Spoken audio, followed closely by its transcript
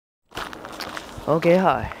Okay,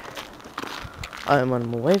 hi. I'm on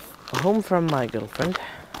my way home from my girlfriend,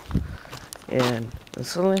 and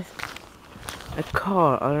suddenly a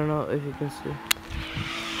car. I don't know if you can see.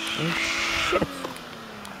 Oh shit!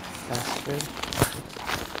 Bastard.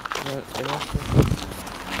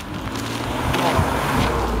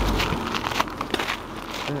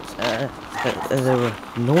 There were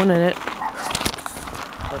no one in it,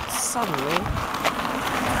 but suddenly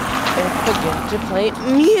it began to play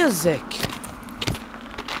music.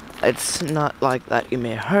 It's not like that you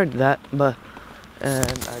may have heard that, but and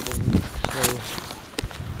I didn't say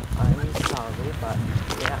I'm sorry, but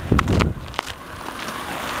yeah.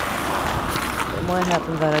 It might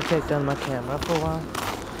happen that I take down my camera for a while.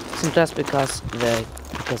 Sometimes because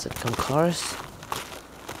it come cars.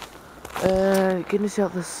 Can you see all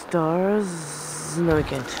the stars? No, we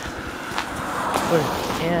can't.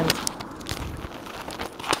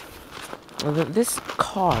 And this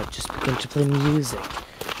car just began to play music.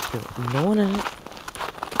 There was no one in it,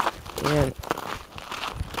 and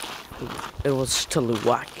it was totally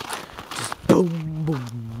whack. Just boom, boom,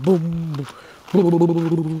 boom,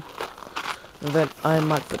 boom. And then I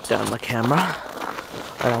might put down my camera.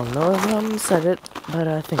 I don't know if I said it, but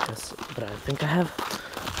I think I have.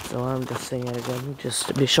 So I'm just saying it again, just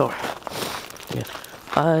to be sure. Yeah.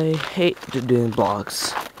 I hate doing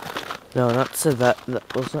vlogs. No, not said that. That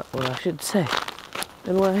was not what I should say.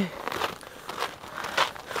 Anyway,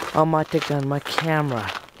 I might take down my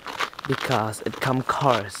camera because it come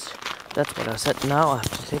cars. That's what I said. Now I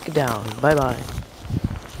have to take it down. Bye bye.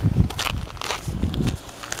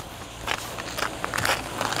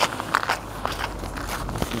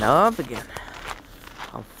 Now up again.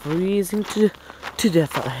 I'm freezing to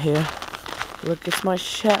death out here. Look, it's my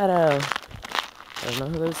shadow. I don't know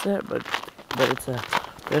who lives there, but it's a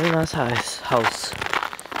very nice house.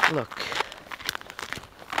 Look.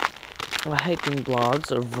 I hate doing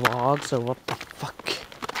blogs or vlogs or what the fuck.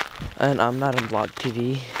 And I'm not on vlog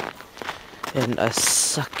TV. And I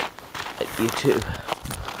suck at YouTube.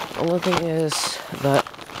 The only thing is that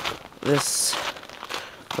this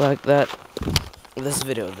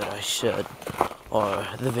video that I should, or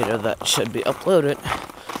the video that should be uploaded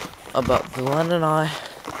about the one and I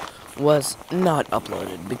was not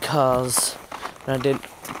uploaded because I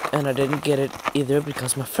didn't get it either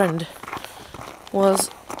because my friend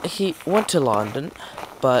he went to London,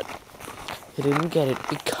 but he didn't get it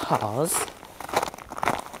because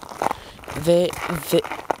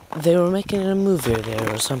they were making a movie there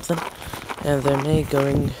or something, and they're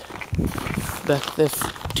going back there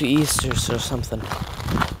to Easter's or something.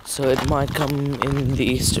 So it might come in the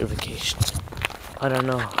Easter vacation. I don't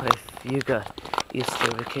know if you got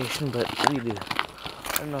Easter vacation, but we do.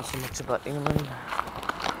 I don't know so much about England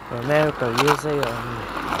or America or USA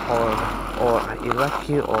or Iraq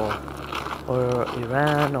or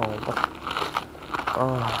Iran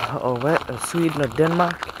or where Sweden or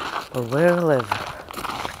Denmark or where I live.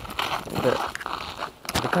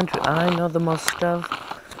 The country I know the most of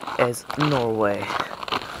is Norway,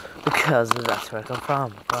 because that's where I come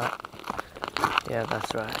from. But yeah,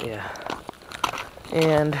 that's right, yeah.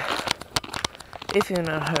 And if you've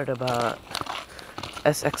not heard about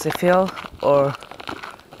SXFL or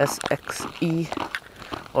SXE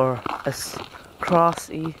or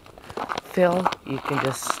S-Cross-E fill, you can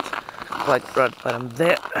just click right button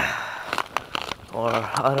there, or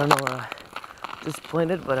I don't know where I just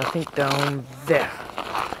pointed, but I think down there,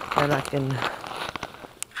 and I can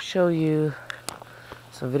show you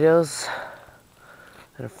some videos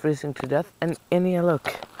that are freezing to death. And yeah,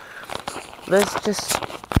 look,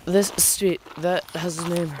 this street that has the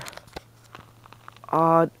name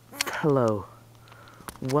Odd Hello.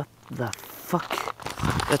 What the fuck?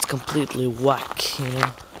 That's completely whack, you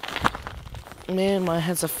know. Man, my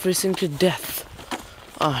hands are freezing to death.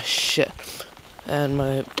 Ah, shit. And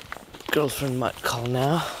my girlfriend might call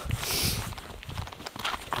now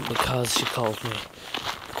because she called me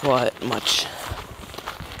quite much.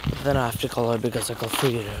 Then I have to call her because I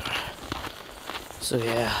configured her. So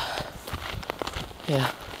yeah.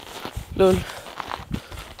 Yeah.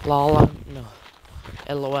 LOL. No.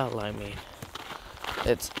 LOL, I mean.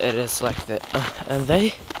 It is like that. And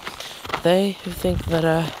they who think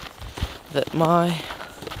that that my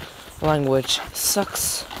language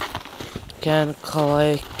sucks can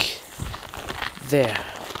click there.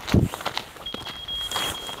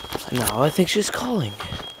 Now I think she's calling.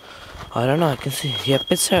 I don't know, I can see. Yep,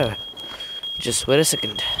 it's her. Just wait a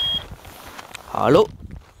second. Hello?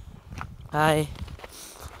 Hei.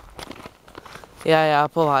 Jeg er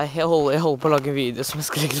på vei. Jeg holder på å lage en video som jeg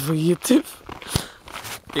skal legge på YouTube.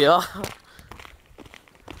 Ja.